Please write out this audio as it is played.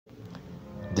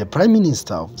The Prime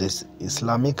Minister of the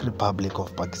Islamic Republic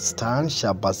of Pakistan,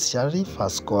 Shehbaz Sharif,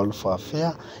 has called for a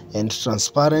fair and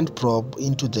transparent probe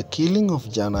into the killing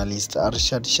of journalist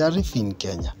Arshad Sharif in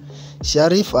Kenya.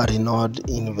 Sharif, a renowned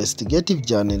investigative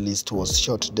journalist, was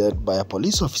shot dead by a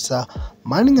police officer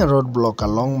manning a roadblock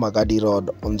along Magadi Road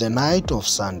on the night of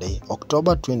Sunday,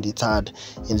 October 23rd,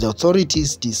 and the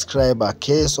authorities describe a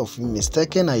case of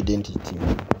mistaken identity.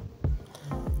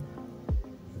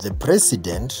 The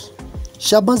President,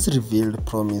 Shehbaz revealed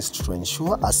promised to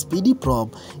ensure a speedy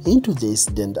probe into the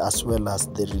incident as well as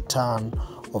the return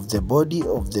of the body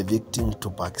of the victim to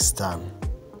Pakistan.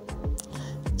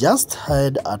 Just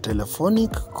had a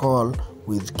telephonic call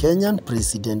with Kenyan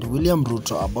President William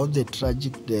Ruto about the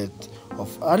tragic death of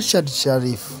Arshad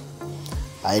Sharif.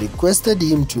 I requested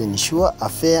him to ensure a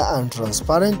fair and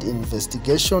transparent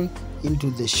investigation into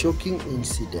the shocking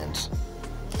incident.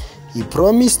 He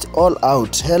promised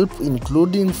all-out help,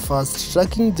 including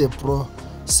fast-tracking the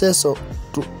process of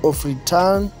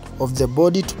return of the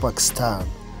body to Pakistan,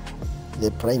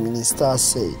 the Prime Minister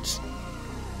said.